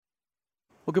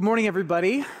Well, good morning,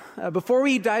 everybody. Before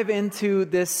we dive into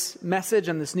this message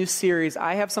and this new series,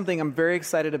 I have something I'm very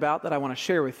excited about that I want to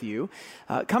share with you.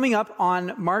 Coming up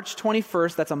on March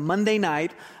 21st, that's a Monday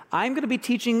night, I'm going to be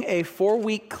teaching a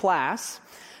 4-week class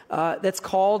that's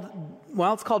called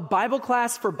Bible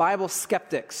Class for Bible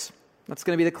Skeptics. That's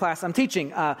going to be the class I'm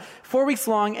teaching. 4 weeks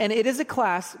long, and it is a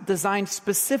class designed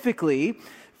specifically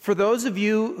for those of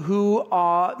you who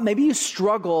maybe you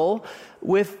struggle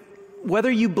with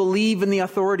whether you believe in the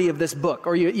authority of this book,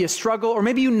 or you struggle, or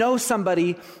maybe you know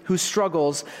somebody who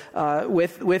struggles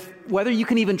with whether you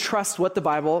can even trust what the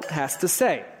Bible has to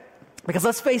say. Because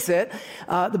let's face it,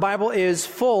 the Bible is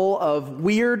full of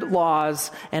weird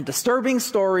laws and disturbing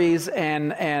stories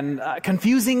and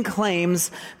confusing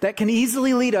claims that can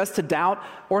easily lead us to doubt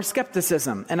or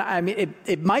skepticism. And I mean,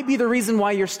 it might be the reason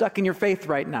why you're stuck in your faith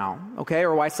right now, okay?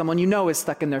 Or why someone you know is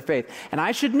stuck in their faith. And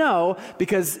I should know,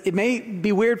 because it may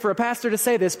be weird for a pastor to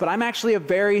say this, but I'm actually a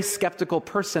very skeptical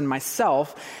person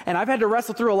myself. And I've had to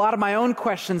wrestle through a lot of my own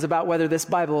questions about whether this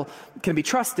Bible can be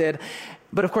trusted.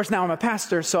 But of course, now I'm a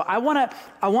pastor, so I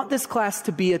want this class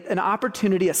to be an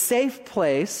opportunity, a safe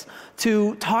place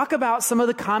to talk about some of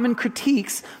the common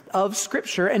critiques of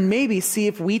Scripture and maybe see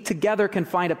if we together can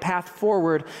find a path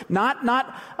forward,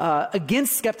 not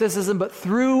against skepticism, but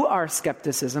through our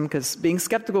skepticism, because being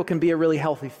skeptical can be a really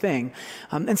healthy thing.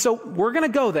 And so we're going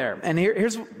to go there, and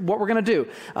here's what we're going to do.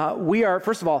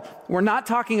 First of all, we're not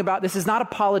talking about, this is not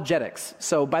apologetics.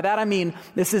 So by that I mean,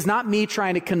 this is not me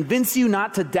trying to convince you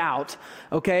not to doubt.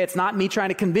 Okay, it's not me trying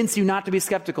to convince you not to be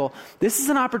skeptical. This is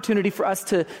an opportunity for us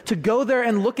to go there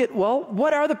and look at, well,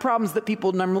 what are the problems that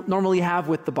people normally have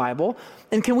with the Bible?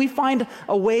 And can we find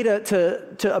a way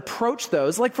to approach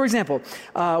those? Like, for example,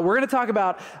 we're going to talk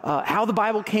about how the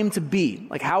Bible came to be,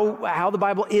 like how the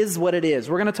Bible is what it is.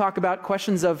 We're going to talk about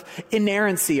questions of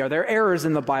inerrancy. Are there errors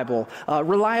in the Bible?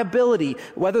 Reliability,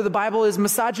 whether the Bible is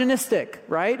misogynistic,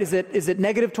 right? Is it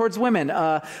negative towards women?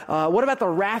 What about the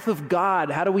wrath of God?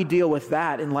 How do we deal with that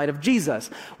in light of Jesus?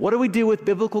 What do we do with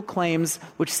biblical claims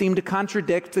which seem to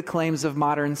contradict the claims of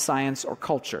modern science or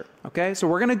culture? Okay, so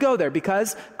we're going to go there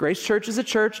because Grace Church is a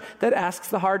church that asks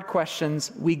the hard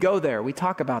questions. We go there. We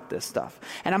talk about this stuff.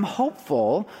 And I'm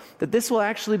hopeful that this will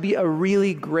actually be a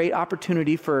really great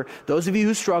opportunity for those of you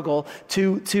who struggle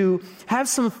to have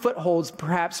some footholds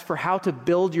perhaps for how to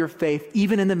build your faith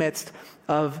even in the midst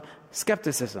of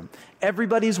skepticism.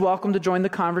 Everybody's welcome to join the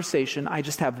conversation. I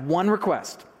just have one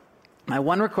request. My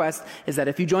one request is that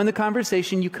if you join the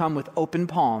conversation, you come with open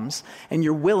palms and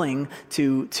you're willing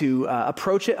to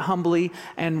approach it humbly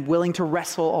and willing to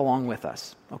wrestle along with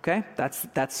us. Okay?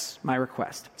 That's my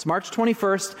request. It's March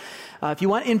 21st. If you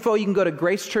want info, you can go to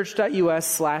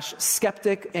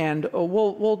gracechurch.us/skeptic, and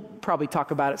we'll probably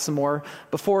talk about it some more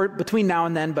between now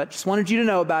and then, but just wanted you to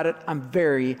know about it. I'm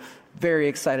very, very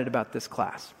excited about this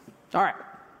class. All right.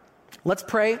 Let's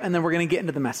pray, and then we're going to get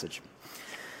into the message.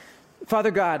 Father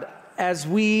God, as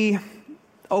we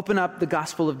open up the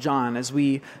Gospel of John, as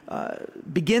we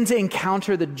begin to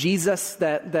encounter the Jesus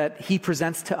that he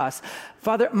presents to us,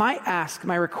 Father, my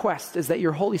request is that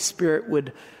your Holy Spirit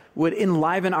would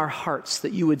enliven our hearts,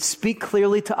 that you would speak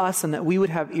clearly to us, and that we would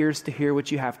have ears to hear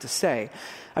what you have to say.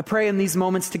 I pray in these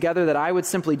moments together that I would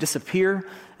simply disappear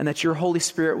and that your Holy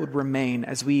Spirit would remain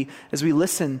as we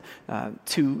listen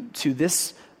to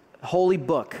this holy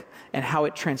book and how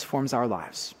it transforms our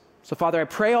lives. So, Father, I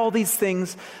pray all these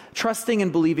things, trusting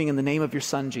and believing in the name of your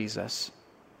Son, Jesus.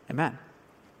 Amen.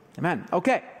 Amen.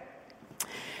 Okay.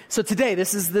 So today,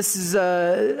 this is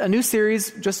a new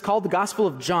series just called The Gospel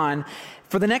of John.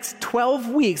 For the next 12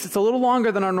 weeks, it's a little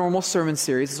longer than our normal sermon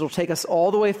series. This will take us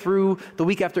all the way through the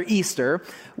week after Easter.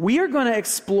 We are going to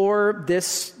explore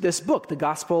this book, the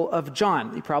Gospel of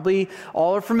John. You probably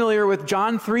all are familiar with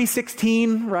John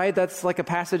 3:16, right? That's like a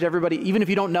passage everybody, even if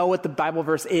you don't know what the Bible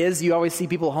verse is, you always see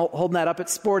people holding that up at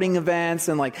sporting events,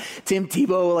 and like Tim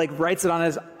Tebow like writes it on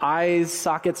his eye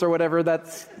sockets or whatever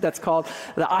that's called.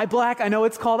 The eye black, I know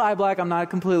it's called eye black. I'm not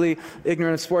completely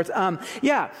ignorant of sports.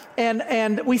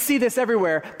 And we see this everywhere.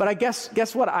 But I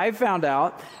guess what I found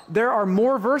out? There are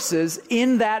more verses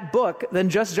in that book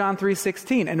than just John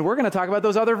 3:16, and we're going to talk about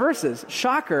those other verses.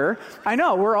 Shocker! I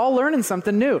know, we're all learning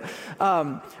something new.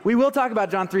 We will talk about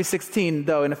John 3:16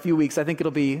 though in a few weeks. I think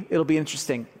it'll be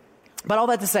interesting. But all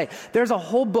that to say, there's a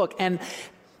whole book, and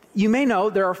you may know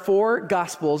there are 4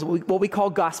 gospels, what we call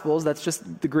gospels. That's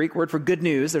just the Greek word for good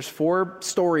news. There's 4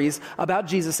 stories about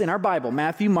Jesus in our Bible: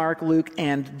 Matthew, Mark, Luke,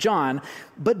 and John.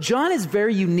 But John is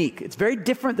very unique. It's very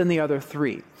different than the other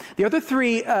 3. The other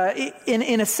 3,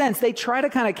 in a sense, they try to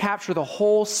kind of capture the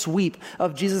whole sweep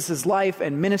of Jesus' life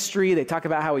and ministry. They talk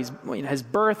about how his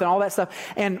birth and all that stuff,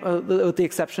 and with the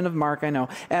exception of Mark, I know.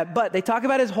 But they talk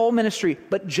about his whole ministry.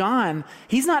 But John,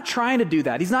 he's not trying to do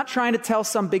that. He's not trying to tell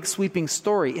some big sweeping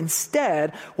story.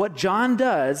 Instead, what John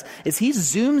does is he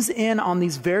zooms in on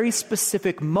these very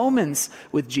specific moments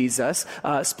with Jesus,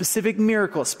 specific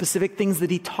miracles, specific things that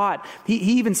he taught.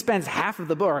 He even spends half of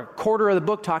the book, or a quarter of the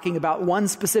book, talking about one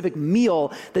specific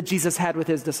meal that Jesus had with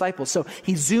his disciples. So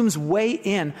he zooms way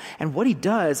in, and what he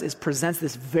does is presents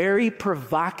this very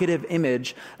provocative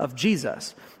image of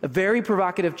Jesus, a very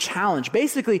provocative challenge.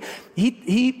 Basically,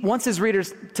 he wants his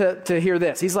readers to hear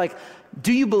this. He's like,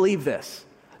 do you believe this?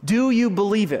 Do you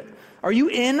believe it? Are you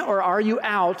in or are you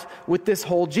out with this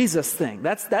whole Jesus thing?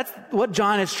 That's what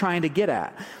John is trying to get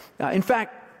at. In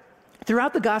fact,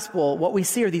 throughout the gospel, what we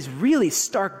see are these really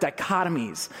stark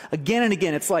dichotomies. Again and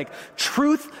again, it's like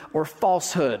truth or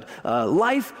falsehood,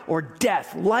 life or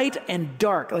death, light and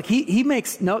dark. Like he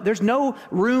makes there's no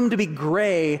room to be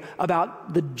gray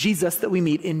about the Jesus that we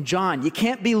meet in John. You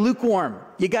can't be lukewarm.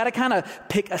 You got to kind of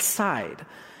pick a side.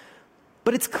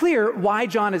 But it's clear why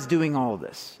John is doing all of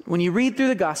this. When you read through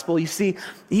the gospel, you see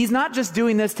he's not just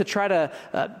doing this to try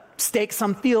to stake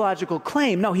some theological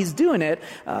claim. No, he's doing it.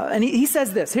 And he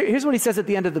says this. Here's what he says at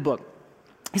the end of the book.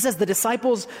 He says, the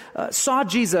disciples saw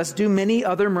Jesus do many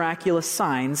other miraculous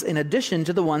signs in addition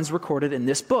to the ones recorded in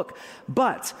this book.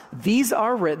 But these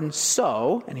are written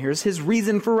so, and here's his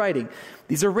reason for writing,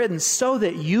 these are written so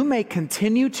that you may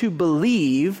continue to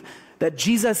believe that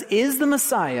Jesus is the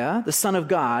Messiah, the Son of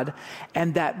God,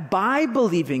 and that by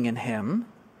believing in him,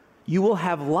 you will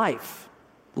have life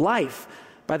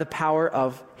by the power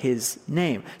of his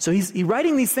name. So he's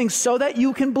writing these things so that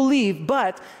you can believe,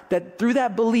 but that through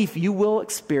that belief, you will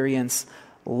experience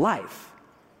life.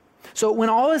 So when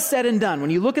all is said and done, when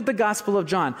you look at the Gospel of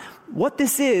John, what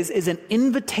this is an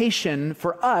invitation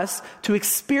for us to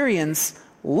experience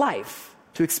life.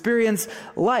 To experience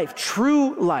life,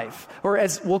 true life, or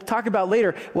as we'll talk about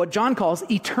later, what John calls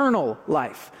eternal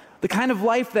life. The kind of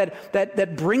life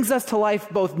that brings us to life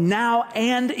both now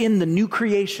and in the new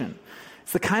creation.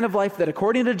 It's the kind of life that,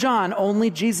 according to John, only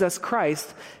Jesus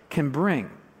Christ can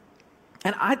bring.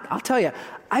 And I'll tell you,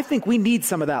 I think we need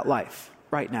some of that life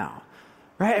right now.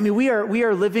 Right? I mean, we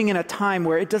are living in a time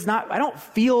where I don't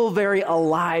feel very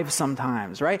alive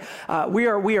sometimes, right? We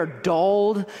are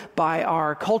dulled by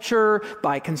our culture,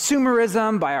 by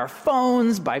consumerism, by our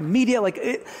phones, by media.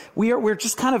 We're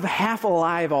just kind of half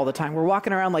alive all the time. We're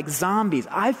walking around like zombies.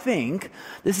 I think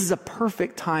this is a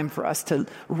perfect time for us to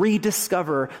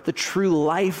rediscover the true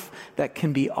life that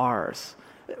can be ours.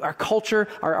 Our culture,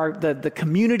 the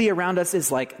community around us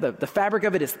is like, the fabric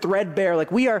of it is threadbare.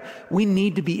 Like we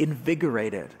need to be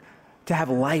invigorated to have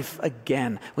life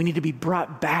again. We need to be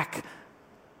brought back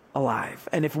alive.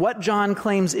 And if what John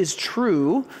claims is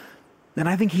true, then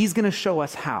I think he's going to show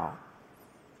us how.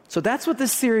 So that's what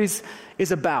this series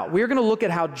is about. We're going to look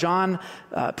at how John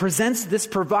presents this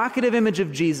provocative image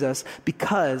of Jesus,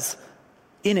 because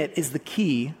in it is the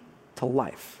key to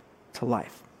life,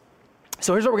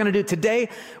 So here's what we're going to do. Today,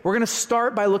 we're going to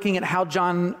start by looking at how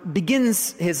John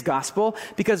begins his gospel,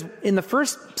 because in the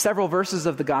first several verses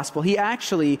of the gospel, he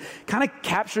actually kind of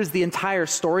captures the entire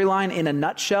storyline in a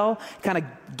nutshell, kind of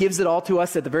gives it all to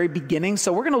us at the very beginning.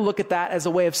 So we're going to look at that as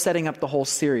a way of setting up the whole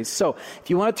series. So if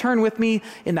you want to turn with me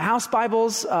in the house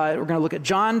Bibles, we're going to look at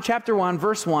John chapter 1,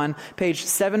 verse 1, page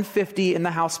 750 in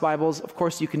the house Bibles. Of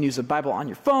course, you can use a Bible on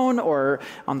your phone or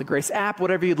on the Grace app,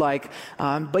 whatever you'd like.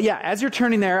 But yeah, as you're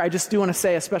turning there, I just do want to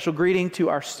say a special greeting to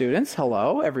our students.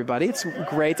 Hello, everybody. It's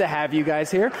great to have you guys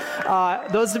here.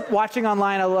 Those watching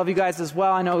online, I love you guys as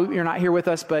well. I know you're not here with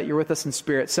us, but you're with us in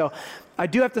spirit. So I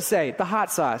do have to say, the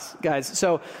hot sauce, guys.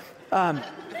 So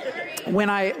when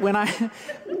I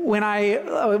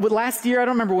last year, I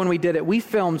don't remember when we did it, we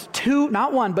filmed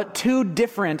not one, but two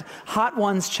different Hot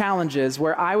Ones challenges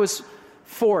where I was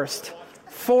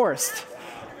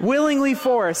willingly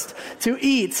forced to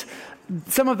eat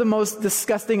some of the most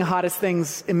disgusting, hottest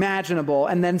things imaginable.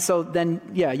 And then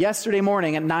yesterday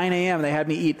morning at 9 a.m., they had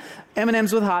me eat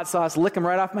M&Ms with hot sauce, lick them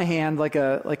right off my hand like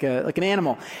an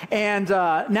animal. And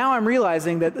now I'm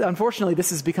realizing that, unfortunately,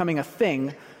 this is becoming a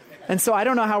thing. And so I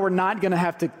don't know how we're not going to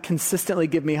have to consistently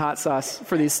give me hot sauce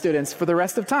for these students for the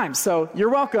rest of time. So you're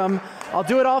welcome. I'll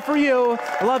do it all for you.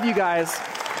 I love you guys.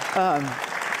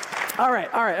 All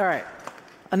right.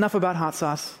 Enough about hot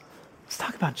sauce. Let's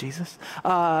talk about Jesus.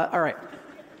 All right.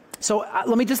 So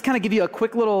let me just kind of give you a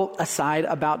quick little aside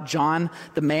about John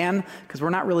the man, because we're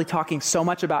not really talking so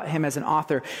much about him as an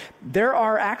author. There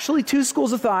are actually two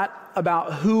schools of thought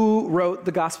about who wrote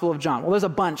the Gospel of John. Well, there's a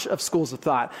bunch of schools of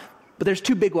thought, but there's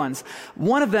two big ones.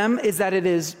 One of them is that it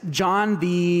is John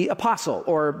the apostle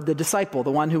or the disciple,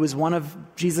 the one who was one of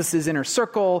Jesus's inner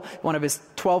circle, one of his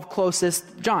 12 closest,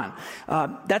 John.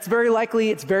 That's very likely.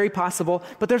 It's very possible.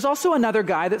 But there's also another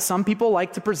guy that some people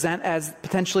like to present as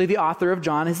potentially the author of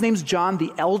John. His name's John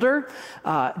the Elder.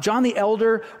 John the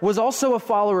Elder was also a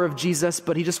follower of Jesus,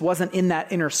 but he just wasn't in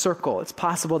that inner circle. It's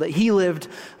possible that he lived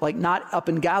like not up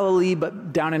in Galilee,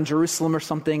 but down in Jerusalem or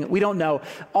something. We don't know.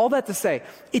 All that to say,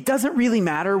 it doesn't really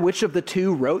matter which of the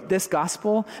two wrote this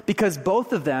gospel, because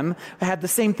both of them had the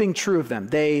same thing true of them.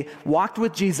 They walked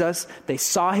with Jesus, they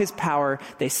saw his power,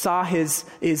 they saw his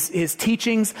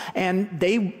teachings, and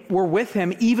they were with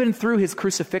him even through his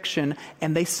crucifixion,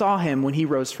 and they saw him when he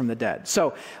rose from the dead.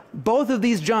 So both of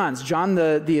these Johns, John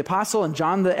the apostle and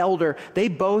John the elder, they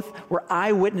both were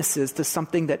eyewitnesses to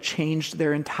something that changed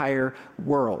their entire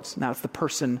worlds. Now it's the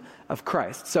person of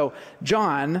Christ. So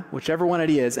John, whichever one it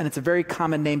is, and it's a very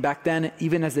common name back then,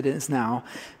 even as it is now,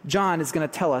 John is going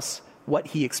to tell us what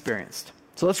he experienced.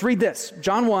 So let's read this.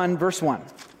 John 1, verse 1.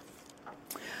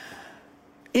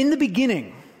 In the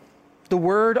beginning, the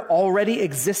Word already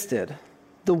existed.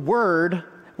 The Word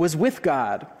was with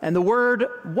God, and the Word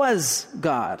was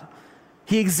God.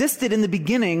 He existed in the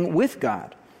beginning with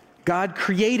God. God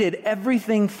created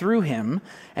everything through him,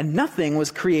 and nothing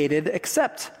was created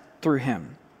except through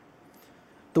him.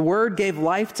 The Word gave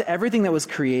life to everything that was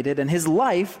created, and his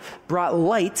life brought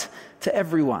light to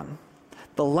everyone.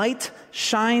 The light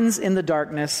shines in the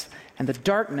darkness, and the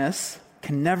darkness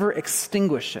can never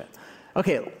extinguish it.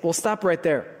 Okay, we'll stop right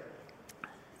there.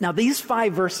 Now, these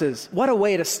 5 verses, what a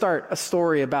way to start a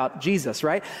story about Jesus,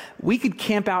 right? We could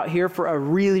camp out here for a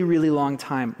really, really long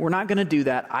time. We're not going to do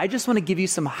that. I just want to give you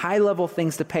some high-level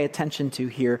things to pay attention to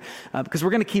here, because we're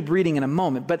going to keep reading in a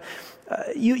moment. But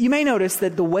you may notice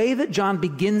that the way that John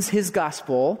begins his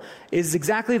gospel is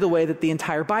exactly the way that the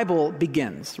entire Bible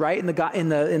begins, right? In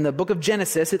the book of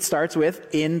Genesis, it starts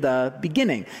with "in the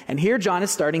beginning," and here John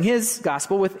is starting his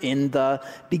gospel with "in the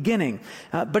beginning,"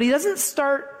 but he doesn't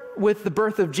start with the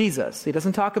birth of Jesus. He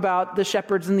doesn't talk about the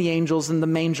shepherds and the angels and the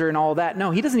manger and all that. No,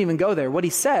 he doesn't even go there. What he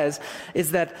says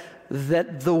is that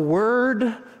the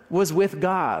Word was with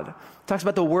God. He talks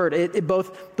about the Word.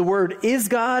 Both the Word is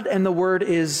God and the Word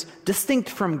is distinct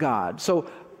from God.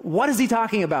 So what is he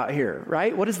talking about here,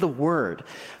 right? What is the Word?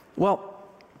 Well,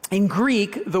 in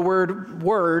Greek, the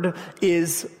word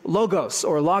is logos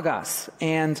or logos,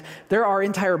 and there are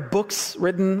entire books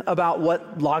written about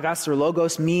what logos or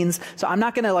logos means. So I'm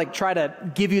not going to try to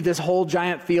give you this whole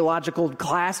giant theological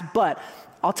class, but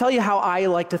I'll tell you how I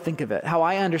like to think of it, how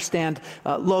I understand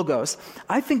logos.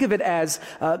 I think of it as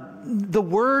the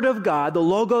Word of God, the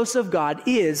logos of God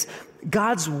is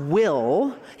God's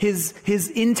will, his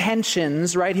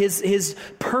intentions, right? His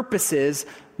purposes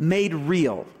made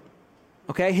real.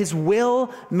 Okay, his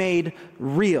will made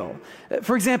real.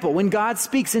 For example, when God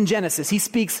speaks in Genesis, he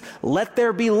speaks, "Let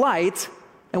there be light,"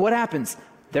 and what happens?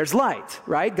 There's light,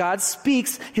 right? God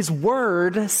speaks, his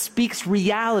word speaks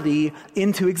reality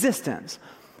into existence.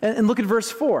 And look at verse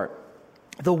 4.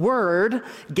 The Word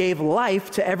gave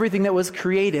life to everything that was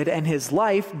created, and his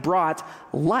life brought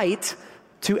light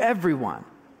to everyone.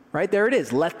 Right? There it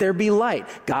is. Let there be light.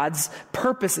 God's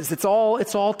purposes. It's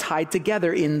all tied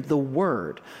together in the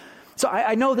Word. So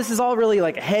I know this is all really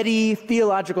heady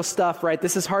theological stuff, right?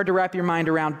 This is hard to wrap your mind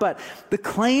around, but the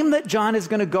claim that John is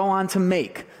going to go on to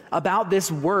make about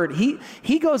this Word,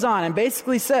 he goes on and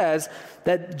basically says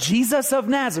that Jesus of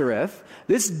Nazareth,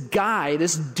 this guy,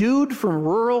 this dude from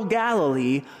rural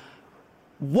Galilee,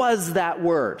 was that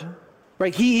Word.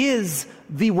 Right? He is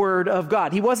the Word of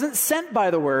God. He wasn't sent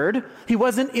by the Word. He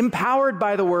wasn't empowered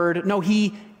by the Word. No,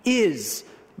 he is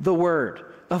the Word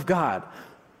of God.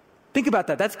 Think about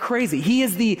that. That's crazy.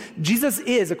 Jesus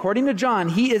is, according to John,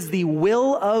 he is the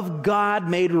will of God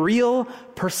made real,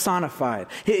 personified.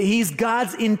 He's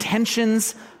God's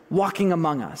intentions walking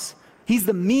among us. He's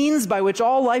the means by which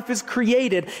all life is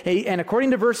created. And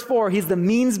according to verse 4, he's the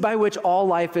means by which all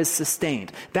life is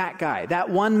sustained. That guy, that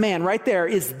one man right there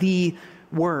is the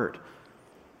Word.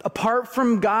 Apart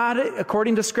from God,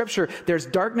 according to Scripture, there's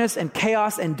darkness and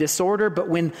chaos and disorder. But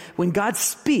when God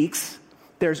speaks,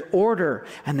 there's order,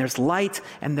 and there's light,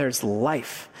 and there's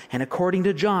life. And according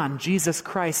to John, Jesus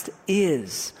Christ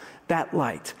is that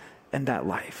light and that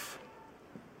life.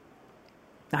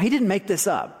 Now, he didn't make this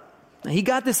up. He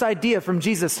got this idea from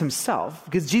Jesus himself,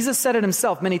 because Jesus said it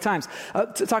himself many times,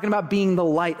 talking about being the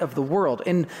light of the world.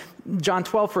 In John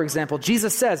 12, for example,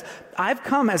 Jesus says, I've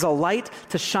come as a light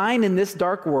to shine in this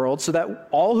dark world so that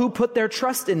all who put their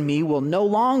trust in me will no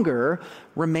longer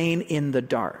remain in the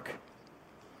dark.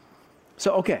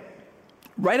 So, okay,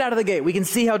 right out of the gate, we can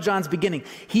see how John's beginning.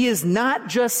 He is not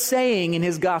just saying in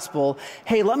his gospel,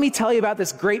 hey, let me tell you about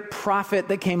this great prophet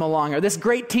that came along, or this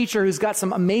great teacher who's got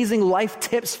some amazing life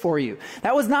tips for you.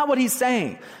 That was not what he's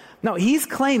saying. No, he's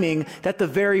claiming that the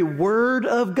very word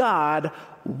of God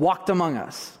walked among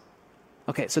us.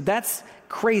 Okay, so that's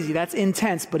crazy, that's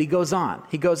intense, but he goes on.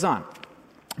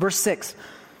 Verse 6,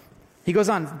 he goes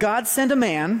on, God sent a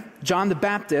man, John the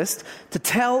Baptist, to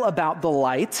tell about the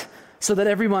light, so that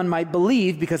everyone might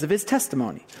believe because of his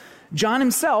testimony. John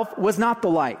himself was not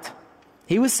the light.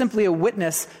 He was simply a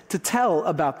witness to tell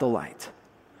about the light.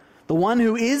 The one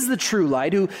who is the true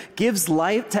light, who gives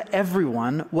light to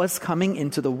everyone, was coming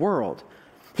into the world.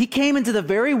 He came into the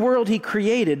very world he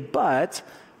created, but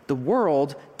the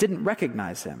world didn't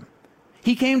recognize him.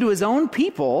 He came to his own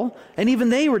people, and even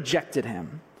they rejected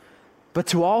him. But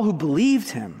to all who believed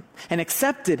him and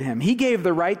accepted him, he gave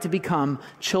the right to become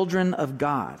children of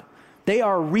God. They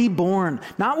are reborn,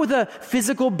 not with a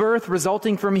physical birth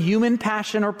resulting from human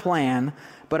passion or plan,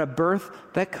 but a birth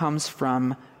that comes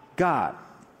from God.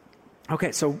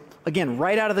 Okay, so again,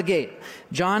 right out of the gate,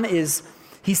 John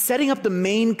he's setting up the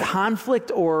main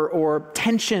conflict or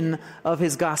tension of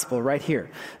his gospel right here.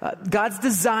 God's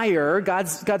desire,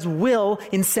 God's will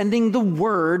in sending the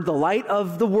word, the light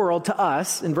of the world to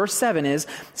us, in verse 7 is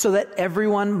so that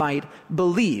everyone might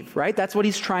believe, right? That's what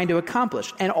he's trying to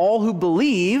accomplish. And all who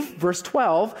believe, verse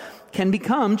 12, can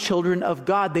become children of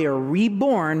God. They are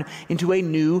reborn into a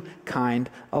new kind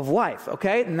of life,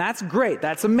 okay? And that's great.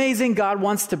 That's amazing. God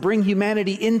wants to bring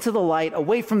humanity into the light,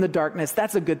 away from the darkness.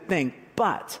 That's a good thing.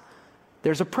 But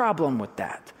there's a problem with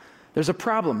that. There's a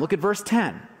problem. Look at verse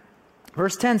 10.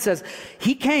 Verse 10 says,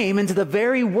 he came into the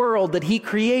very world that he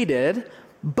created,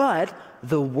 but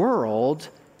the world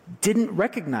didn't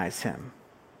recognize him.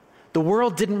 The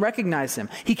world didn't recognize him.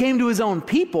 He came to his own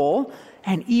people,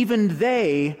 and even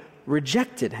they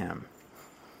rejected him.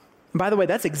 And by the way,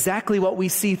 that's exactly what we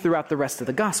see throughout the rest of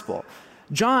the gospel.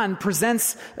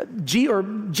 Jesus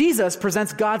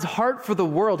presents God's heart for the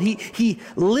world. He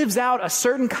lives out a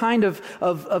certain kind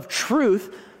of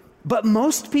truth, but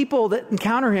most people that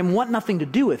encounter him want nothing to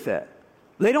do with it.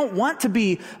 They don't want to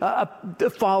be a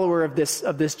follower of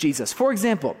this Jesus. For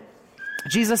example,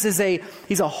 Jesus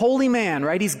he's a holy man,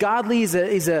 right? He's godly. He's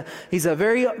a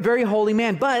very, very holy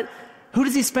man. But who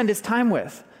does he spend his time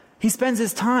with? He spends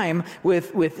his time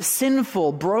with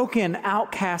sinful, broken,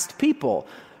 outcast people.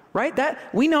 Right?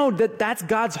 We know that's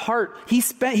God's heart. He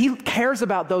cares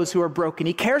about those who are broken.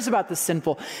 He cares about the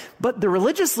sinful. But the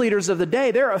religious leaders of the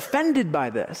day, they're offended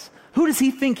by this. Who does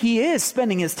he think he is,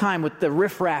 spending his time with the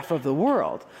riffraff of the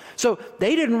world? So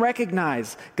they didn't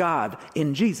recognize God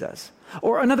in Jesus.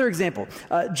 Or another example,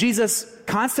 Jesus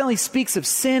constantly speaks of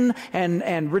sin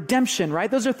and redemption,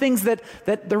 right? Those are things that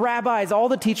the rabbis, all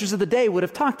the teachers of the day would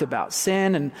have talked about.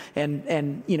 Sin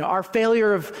and our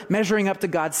failure of measuring up to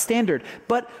God's standard.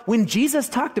 But when Jesus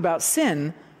talked about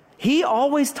sin, he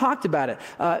always talked about it,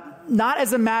 not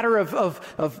as a matter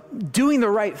of doing the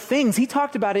right things. He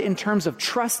talked about it in terms of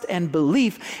trust and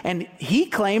belief. And he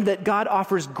claimed that God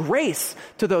offers grace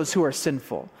to those who are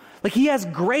sinful. Like he has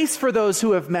grace for those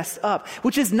who have messed up,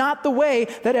 which is not the way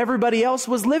that everybody else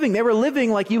was living. They were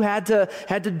living like you had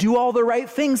to do all the right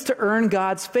things to earn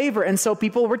God's favor. And so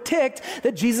people were ticked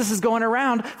that Jesus is going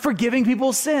around forgiving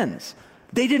people's sins.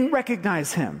 They didn't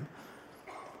recognize him.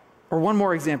 Or one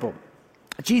more example.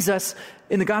 Jesus,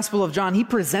 in the Gospel of John, he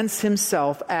presents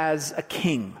himself as a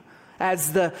king,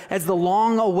 as the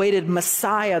long-awaited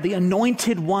Messiah, the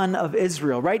anointed one of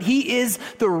Israel, right? He is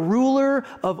the ruler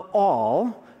of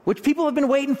all, which people have been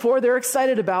waiting for, they're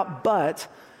excited about. But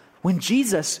when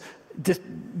Jesus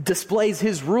displays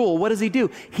his rule, what does he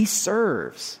do? He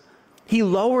serves. He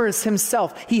lowers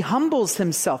himself. He humbles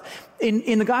himself.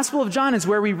 In the Gospel of John is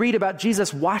where we read about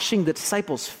Jesus washing the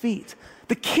disciples' feet.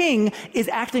 The king is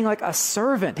acting like a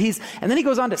servant. And then he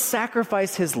goes on to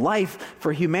sacrifice his life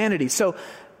for humanity. So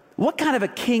what kind of a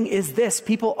king is this?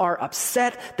 People are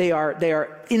upset. They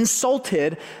are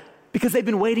insulted because they've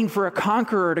been waiting for a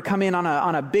conqueror to come in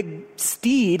on a big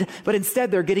steed, but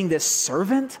instead they're getting this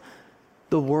servant.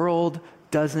 The world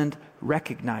doesn't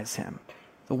recognize him.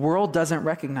 The world doesn't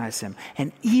recognize him.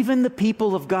 And even the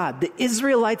people of God, the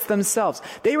Israelites themselves,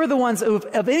 they were the ones of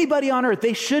anybody on earth,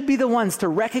 they should be the ones to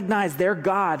recognize their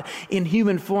God in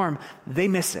human form. They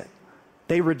miss it.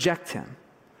 They reject him.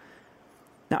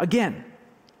 Now again,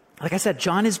 Like I said,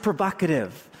 John is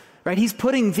provocative, right? He's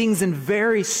putting things in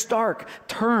very stark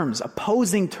terms,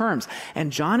 opposing terms.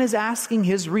 And John is asking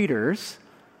his readers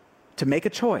to make a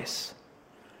choice.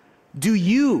 Do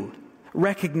you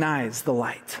recognize the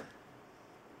light?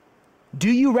 Do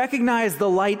you recognize the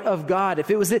light of God? If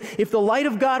the light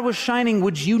of God was shining,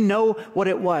 would you know what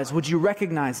it was? Would you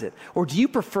recognize it? Or do you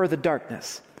prefer the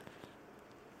darkness?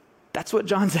 That's what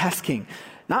John's asking.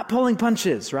 Not pulling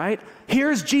punches, right?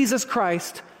 Here's Jesus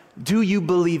Christ. Do you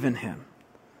believe in him?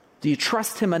 Do you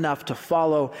trust him enough to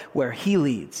follow where he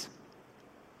leads?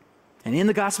 And in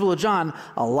the Gospel of John,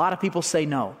 a lot of people say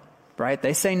no, right?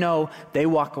 They say no, they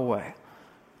walk away.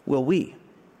 Will we?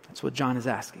 That's what John is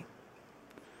asking.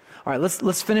 All right,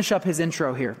 let's finish up his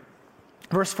intro here.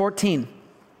 Verse 14.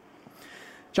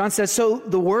 John says, "So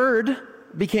the Word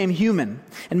became human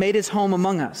and made his home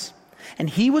among us. And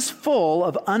he was full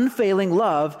of unfailing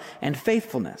love and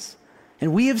faithfulness.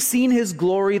 And we have seen his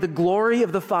glory, the glory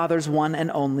of the Father's one and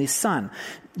only Son."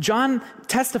 John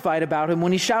testified about him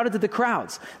when he shouted to the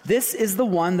crowds, "This is the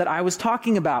one that I was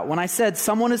talking about when I said,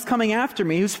 'Someone is coming after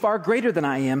me who's far greater than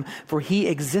I am, for he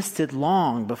existed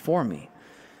long before me.'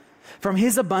 From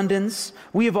his abundance,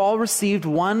 we have all received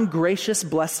one gracious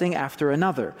blessing after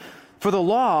another. For the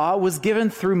law was given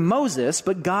through Moses,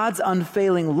 but God's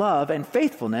unfailing love and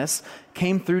faithfulness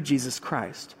came through Jesus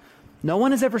Christ. No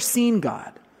one has ever seen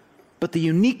God, but the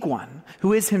unique one,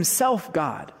 who is himself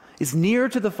God, is near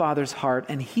to the Father's heart,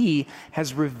 and he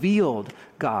has revealed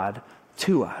God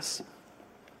to us."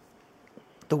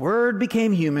 The Word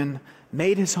became human,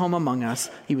 made his home among us.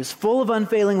 He was full of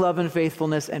unfailing love and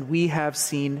faithfulness, and we have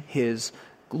seen his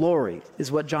glory,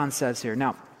 is what John says here.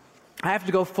 Now, I have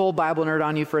to go full Bible nerd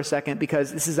on you for a second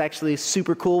because this is actually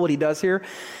super cool what he does here.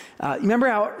 You remember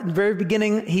how at the very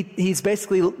beginning, he's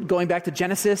basically going back to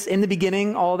Genesis, in the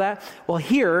beginning, all that? Well,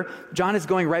 here, John is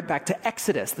going right back to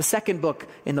Exodus, the second book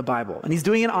in the Bible. And he's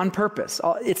doing it on purpose.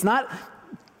 It's not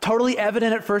totally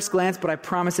evident at first glance, but I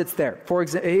promise it's there. For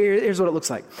example, here's what it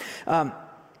looks like.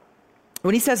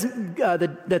 When he says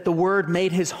that the Word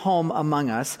made his home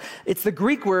among us, it's the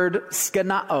Greek word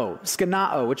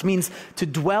skenao, which means to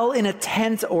dwell in a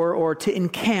tent or to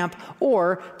encamp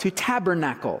or to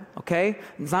tabernacle, okay?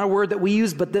 It's not a word that we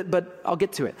use, but I'll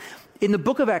get to it. In the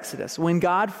book of Exodus, when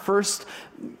God first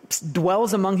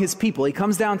dwells among his people, he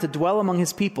comes down to dwell among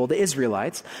his people, the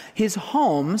Israelites, his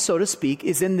home, so to speak,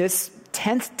 is in this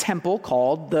tent temple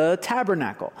called the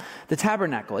tabernacle. The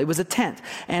tabernacle, it was a tent.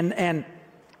 And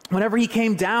whenever he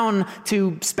came down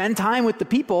to spend time with the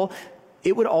people,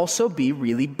 it would also be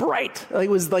really bright. It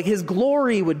was like his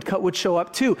glory would show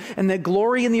up too. And the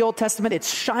glory in the Old Testament,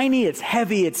 it's shiny, it's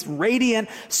heavy, it's radiant,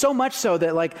 so much so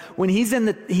that like when he's in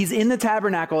the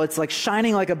tabernacle, it's like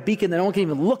shining like a beacon that no one can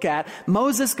even look at.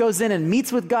 Moses goes in and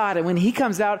meets with God, and when he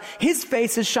comes out, his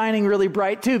face is shining really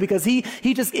bright too because he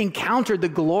just encountered the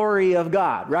glory of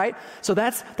God, right? So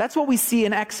that's what we see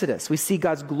in Exodus. We see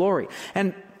God's glory.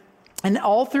 And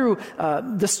all through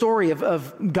the story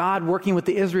of God working with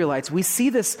the Israelites, we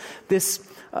see this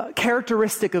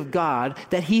characteristic of God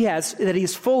that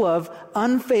he's full of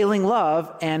unfailing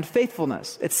love and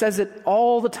faithfulness. It says it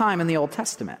all the time in the Old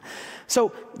Testament.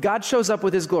 So God shows up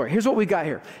with his glory. Here's what we got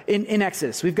here in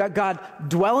Exodus. We've got God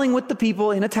dwelling with the people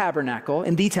in the tabernacle.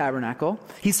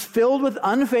 He's filled with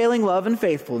unfailing love and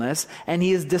faithfulness, and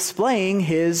he is displaying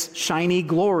his shiny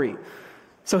glory.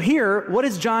 So here, what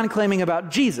is John claiming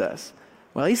about Jesus?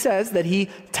 Well, he says that he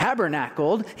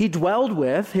tabernacled, he dwelled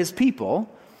with his people,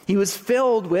 he was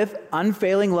filled with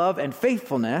unfailing love and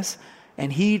faithfulness,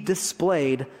 and he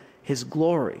displayed his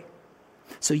glory.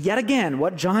 So yet again,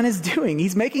 what John is doing,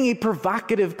 he's making a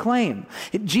provocative claim.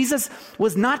 Jesus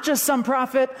was not just some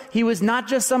prophet, he was not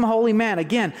just some holy man.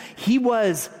 Again, he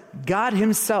was God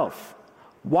himself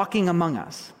walking among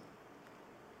us.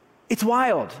 It's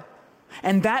wild.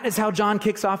 And that is how John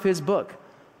kicks off his book.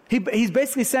 He's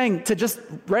basically saying to just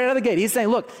right out of the gate, he's saying,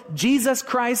 look, Jesus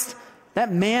Christ,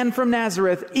 that man from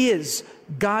Nazareth, is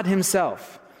God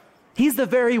himself. He's the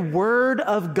very Word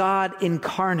of God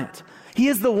incarnate. He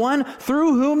is the one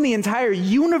through whom the entire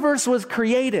universe was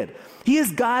created. He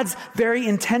is God's very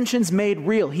intentions made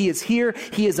real. He is here,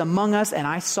 he is among us, and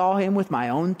I saw him with my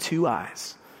own two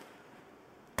eyes.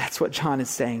 That's what John is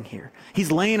saying here.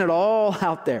 He's laying it all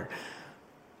out there.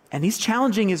 And he's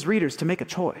challenging his readers to make a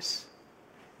choice.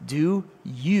 Do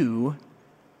you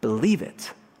believe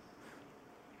it?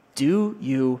 Do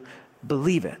you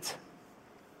believe it?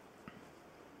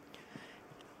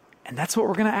 And that's what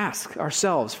we're going to ask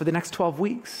ourselves for the next 12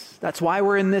 weeks. That's why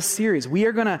we're in this series.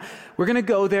 We're going to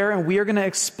go there and we are going to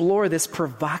explore this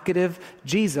provocative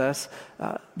Jesus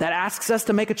that asks us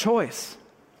to make a choice.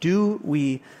 Do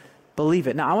we believe believe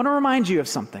it. Now, I want to remind you of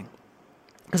something.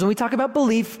 Because when we talk about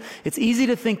belief, it's easy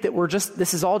to think that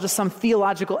this is all just some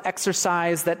theological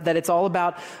exercise, that it's all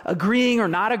about agreeing or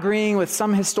not agreeing with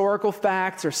some historical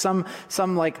facts or some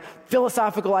like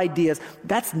philosophical ideas.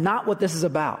 That's not what this is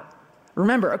about.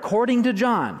 Remember, according to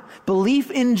John,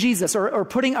 belief in Jesus or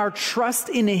putting our trust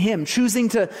in him, choosing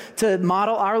to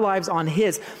model our lives on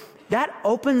his, that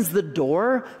opens the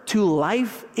door to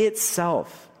life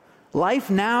itself. Life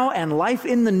now and life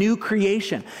in the new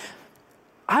creation.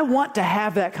 I want to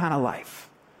have that kind of life,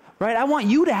 right? I want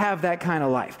you to have that kind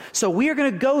of life. So we are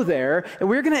going to go there and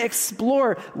we're going to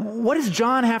explore, what does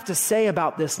John have to say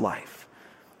about this life?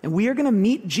 And we are going to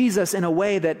meet Jesus in a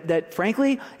way that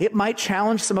frankly, it might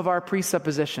challenge some of our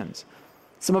presuppositions.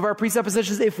 Some of our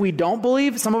presuppositions if we don't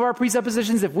believe, some of our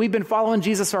presuppositions if we've been following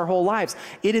Jesus our whole lives.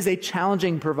 It is a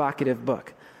challenging, provocative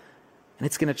book. And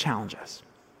it's going to challenge us.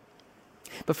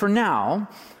 But for now,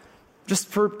 just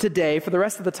for today, for the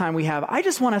rest of the time we have, I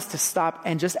just want us to stop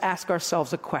and just ask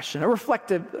ourselves a question, a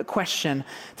reflective question,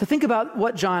 to think about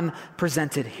what John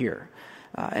presented here.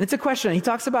 And it's a question. He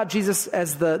talks about Jesus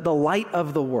as the light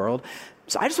of the world.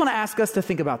 So I just want to ask us to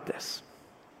think about this.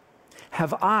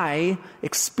 Have I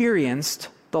experienced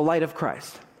the light of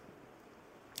Christ?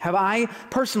 Have I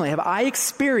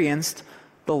experienced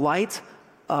the light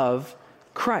of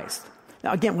Christ?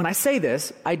 Now, again, when I say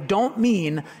this, I don't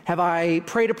mean, have I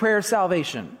prayed a prayer of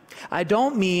salvation? I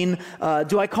don't mean,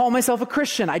 do I call myself a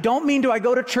Christian? I don't mean, do I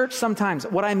go to church sometimes?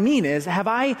 What I mean is, have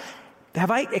I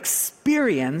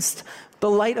experienced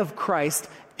the light of Christ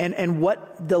and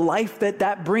what the life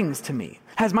that brings to me?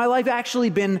 Has my life actually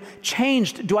been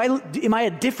changed? Am I a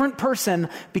different person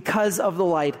because of the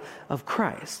light of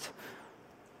Christ?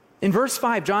 In verse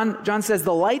 5, John says,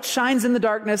 the light shines in the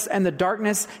darkness and the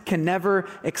darkness can never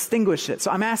extinguish it.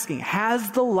 So I'm asking, has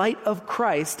the light of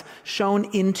Christ shone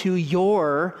into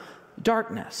your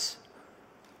darkness?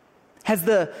 Has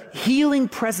the healing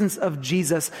presence of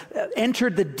Jesus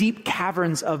entered the deep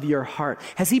caverns of your heart?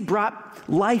 Has he brought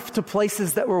life to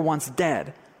places that were once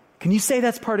dead? Can you say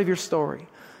that's part of your story?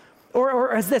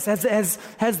 Or has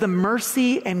the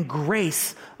mercy and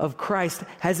grace of Christ,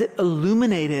 has it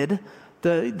illuminated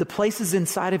the places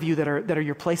inside of you that are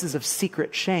your places of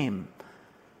secret shame?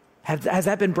 Has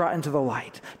that been brought into the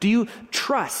light? Do you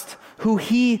trust who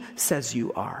he says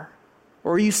you are?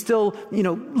 Or are you still,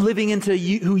 living into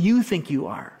who you think you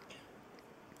are?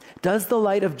 Does the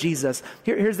light of Jesus,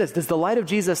 here's this, does the light of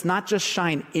Jesus not just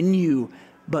shine in you,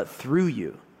 but through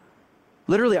you?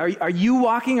 Literally, are you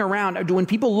walking around, when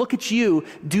people look at you,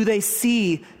 do they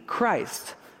see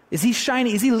Christ? Is he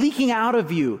shining? Is he leaking out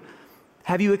of you?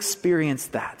 Have you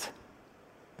experienced that?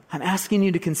 I'm asking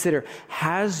you to consider,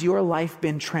 has your life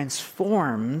been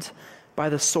transformed by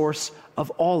the source of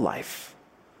all life?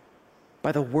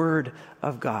 By the Word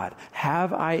of God?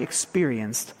 Have I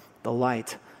experienced the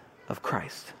light of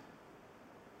Christ?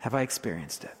 Have I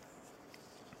experienced it?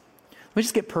 Let me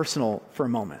just get personal for a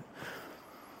moment.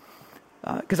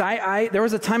 Because there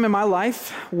was a time in my life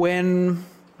when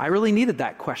I really needed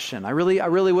that question. I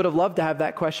really would have loved to have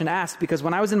that question asked, because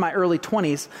when I was in my early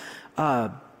 20s,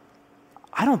 I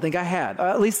don't think I had,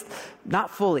 at least not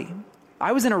fully.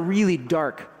 I was in a really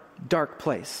dark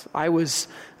place. I was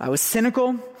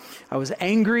cynical. I was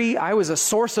angry. I was a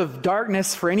source of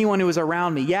darkness for anyone who was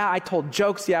around me. Yeah, I told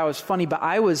jokes. Yeah, I was funny, but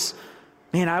I was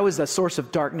a source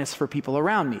of darkness for people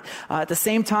around me. At the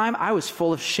same time, I was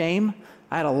full of shame.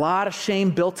 I had a lot of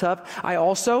shame built up. I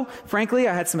also, frankly,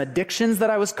 I had some addictions that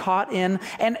I was caught in.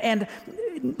 And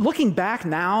looking back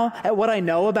now at what I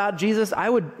know about Jesus, I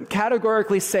would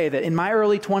categorically say that in my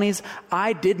early 20s,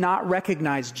 I did not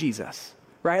recognize Jesus,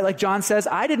 right? Like John says,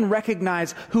 I didn't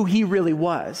recognize who he really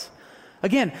was.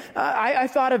 Again, I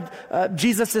thought of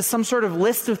Jesus as some sort of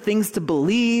list of things to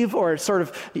believe, or sort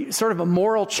of a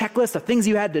moral checklist of things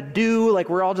you had to do. Like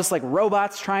we're all just like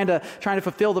robots trying to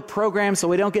fulfill the program so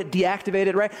we don't get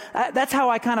deactivated, right? That's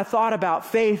how I kind of thought about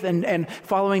faith and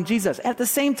following Jesus. At the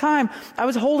same time, I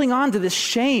was holding on to this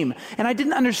shame, and I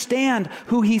didn't understand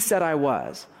who he said I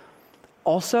was.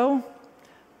 Also,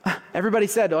 everybody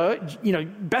said,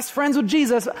 best friends with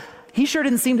Jesus. He sure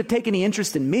didn't seem to take any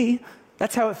interest in me.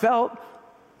 That's how it felt.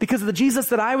 Because the Jesus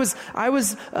that I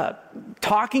was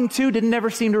talking to didn't ever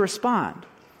seem to respond.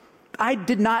 I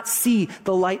did not see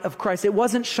the light of Christ. It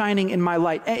wasn't shining in my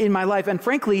life. And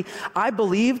frankly, I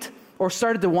believed or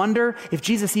started to wonder if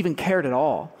Jesus even cared at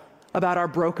all about our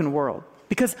broken world,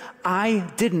 because I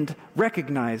didn't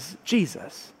recognize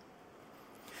Jesus.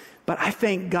 But I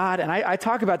thank God, and I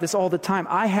talk about this all the time.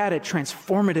 I had a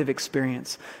transformative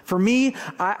experience. For me,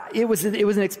 it was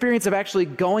an experience of actually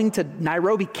going to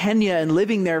Nairobi, Kenya, and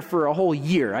living there for a whole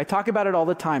year. I talk about it all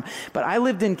the time. But I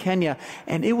lived in Kenya,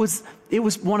 and it was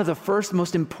one of the first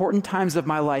most important times of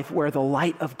my life where the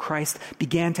light of Christ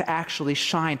began to actually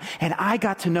shine. And I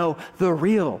got to know the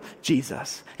real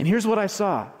Jesus. And here's what I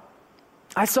saw.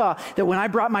 I saw that when I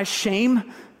brought my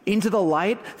shame into the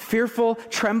light, fearful,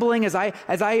 trembling, as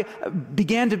I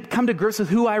began to come to grips with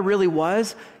who I really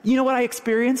was, you know what I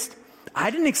experienced? I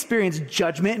didn't experience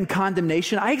judgment and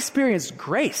condemnation. I experienced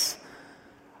grace.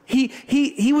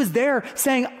 He was there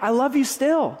saying, I love you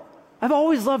still. I've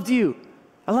always loved you.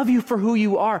 I love you for who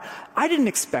you are. I didn't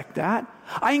expect that.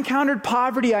 I encountered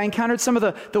poverty. I encountered some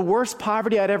of the worst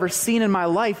poverty I'd ever seen in my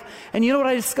life. And you know what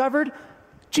I discovered?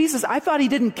 Jesus, I thought he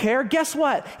didn't care. Guess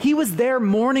what? He was there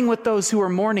mourning with those who were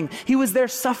mourning. He was there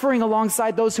suffering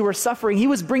alongside those who were suffering. He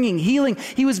was bringing healing.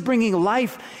 He was bringing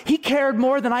life. He cared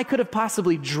more than I could have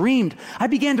possibly dreamed. I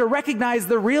began to recognize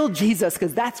the real Jesus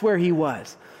because that's where he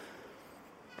was.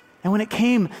 And when it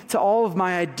came to all of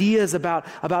my ideas about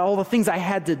all the things I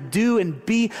had to do and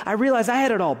be, I realized I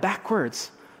had it all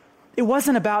backwards. It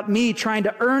wasn't about me trying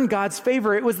to earn God's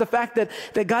favor. It was the fact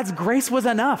that God's grace was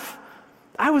enough.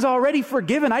 I was already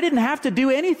forgiven. I didn't have to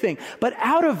do anything. But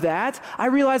out of that, I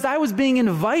realized I was being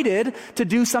invited to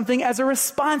do something as a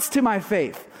response to my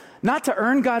faith. Not to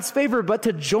earn God's favor, but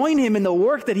to join him in the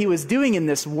work that he was doing in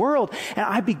this world. And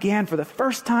I began for the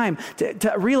first time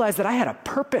to realize that I had a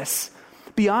purpose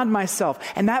beyond myself.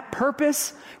 And that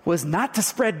purpose was not to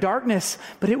spread darkness,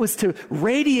 but it was to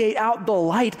radiate out the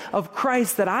light of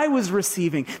Christ that I was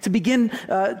receiving, to begin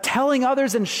telling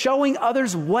others and showing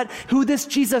others who this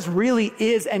Jesus really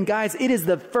is. And guys, it was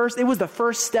the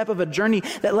first step of a journey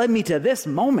that led me to this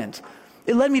moment.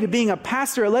 It led me to being a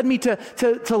pastor. It led me to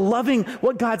loving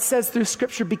what God says through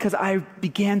Scripture because I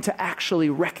began to actually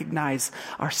recognize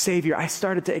our Savior. I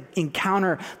started to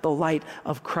encounter the light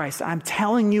of Christ. I'm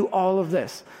telling you all of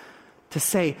this to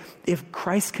say, if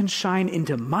Christ can shine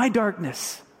into my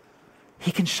darkness,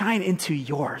 he can shine into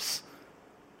yours.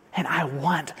 And I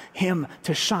want him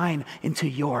to shine into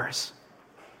yours.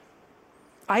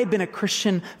 I had been a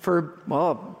Christian for,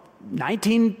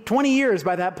 19, 20 years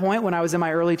by that point when I was in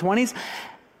my early 20s.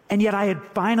 And yet I had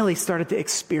finally started to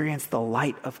experience the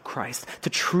light of Christ,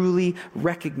 to truly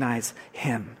recognize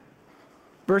him.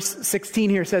 Verse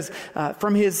 16 here says,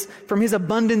 from his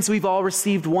abundance we've all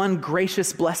received one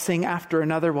gracious blessing after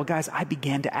another. Well, guys, I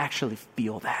began to actually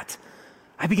feel that.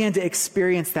 I began to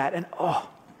experience that. And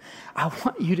I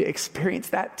want you to experience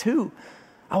that too.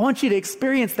 I want you to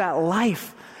experience that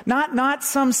life. Not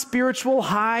some spiritual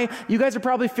high. You guys are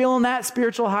probably feeling that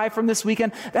spiritual high from this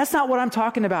weekend. That's not what I'm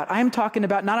talking about. I'm talking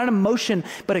about not an emotion,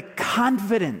 but a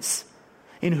confidence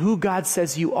in who God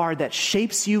says you are that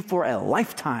shapes you for a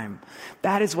lifetime.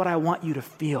 That is what I want you to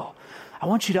feel. I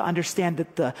want you to understand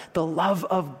that the love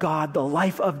of God, the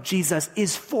life of Jesus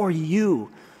is for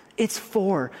you. It's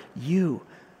for you.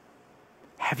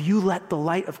 Have you let the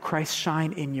light of Christ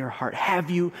shine in your heart?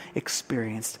 Have you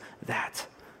experienced that?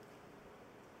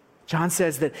 John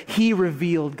says that he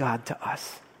revealed God to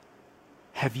us.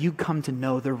 Have you come to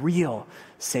know the real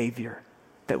Savior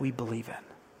that we believe in?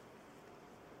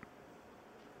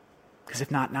 Because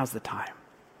if not, now's the time.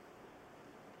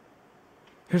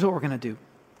 Here's what we're going to do.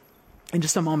 In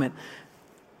just a moment,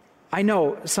 I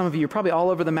know some of you are probably all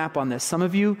over the map on this. Some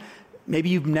of you, maybe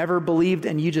you've never believed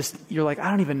and you're like, I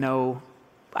don't even know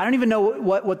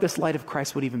what this light of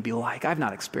Christ would even be like. I've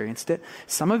not experienced it.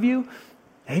 Some of you,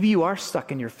 maybe you are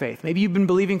stuck in your faith. Maybe you've been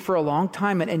believing for a long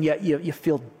time and yet you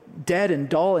feel dead and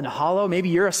dull and hollow. Maybe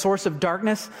you're a source of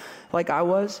darkness like I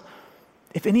was.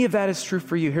 If any of that is true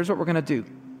for you, here's what we're going to do.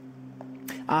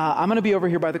 I'm going to be over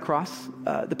here by the cross.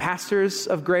 The pastors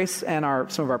of Grace and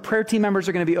some of our prayer team members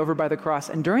are going to be over by the cross.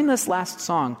 And during this last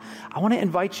song, I want to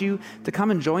invite you to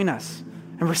come and join us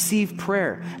and receive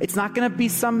prayer. It's not going to be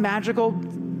some magical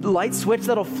light switch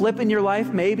that'll flip in your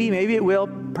life. Maybe it will,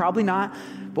 probably not.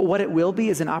 But what it will be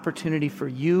is an opportunity for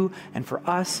you and for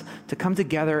us to come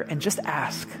together and just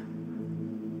ask.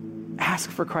 Ask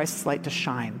for Christ's light to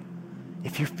shine.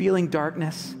 If you're feeling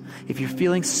darkness, if you're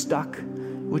feeling stuck,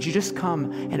 would you just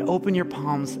come and open your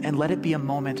palms and let it be a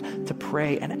moment to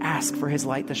pray and ask for his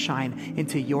light to shine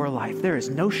into your life? There is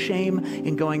no shame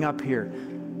in going up here.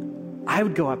 I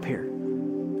would go up here.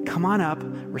 Come on up,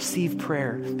 receive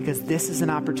prayer, because this is an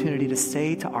opportunity to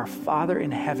say to our Father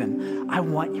in heaven, I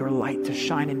want your light to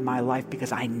shine in my life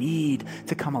because I need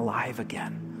to come alive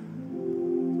again.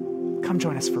 Come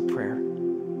join us for prayer.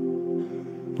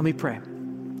 Let me pray.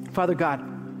 Father God,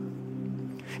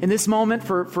 In this moment,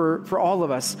 for all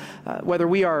of us, whether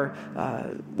we're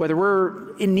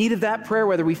in need of that prayer,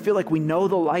 whether we feel like we know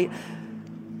the light,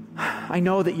 I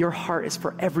know that your heart is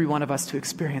for every one of us to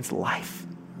experience life.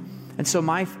 And so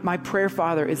my prayer,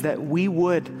 Father, is that we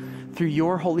would, through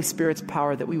your Holy Spirit's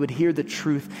power, that we would hear the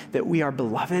truth that we are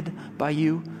beloved by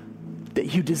you,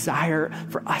 that you desire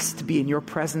for us to be in your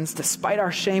presence, despite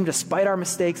our shame, despite our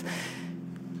mistakes,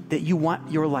 that you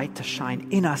want your light to shine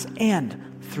in us and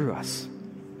through us.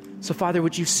 So, Father,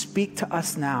 would you speak to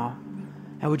us now,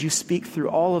 and would you speak through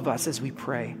all of us as we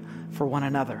pray for one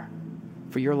another,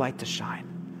 for your light to shine.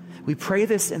 We pray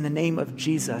this in the name of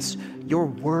Jesus, your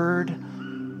word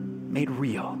made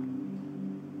real.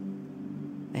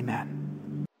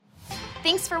 Amen.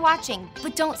 Thanks for watching,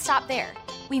 but don't stop there.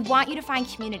 We want you to find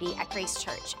community at Grace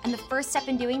Church, and the first step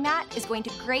in doing that is going to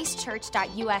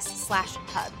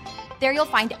gracechurch.us/hub. There you'll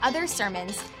find other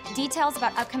sermons, details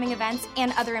about upcoming events,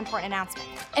 and other important announcements.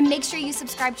 And make sure you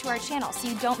subscribe to our channel so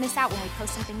you don't miss out when we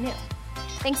post something new.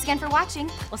 Thanks again for watching.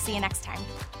 We'll see you next time.